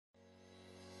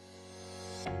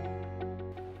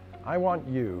I want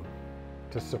you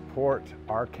to support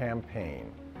our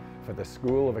campaign for the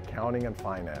School of Accounting and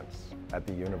Finance at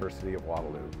the University of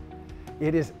Waterloo.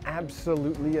 It is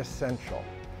absolutely essential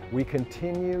we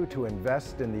continue to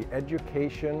invest in the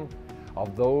education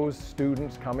of those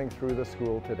students coming through the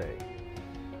school today.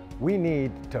 We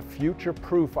need to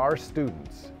future-proof our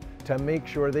students to make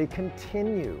sure they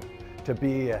continue to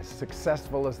be as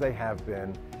successful as they have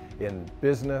been in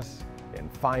business, in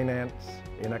finance,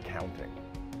 in accounting.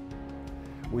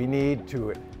 We need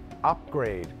to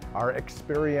upgrade our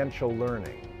experiential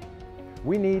learning.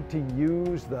 We need to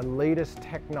use the latest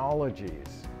technologies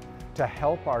to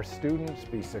help our students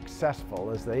be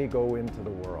successful as they go into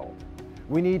the world.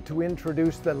 We need to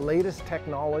introduce the latest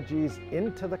technologies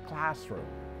into the classroom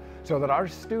so that our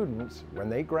students, when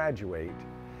they graduate,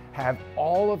 have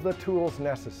all of the tools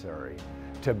necessary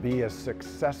to be as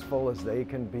successful as they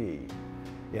can be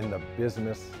in the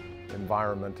business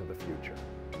environment of the future.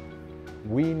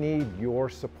 We need your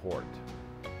support.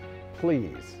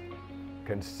 Please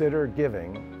consider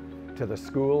giving to the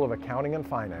School of Accounting and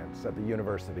Finance at the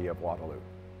University of Waterloo.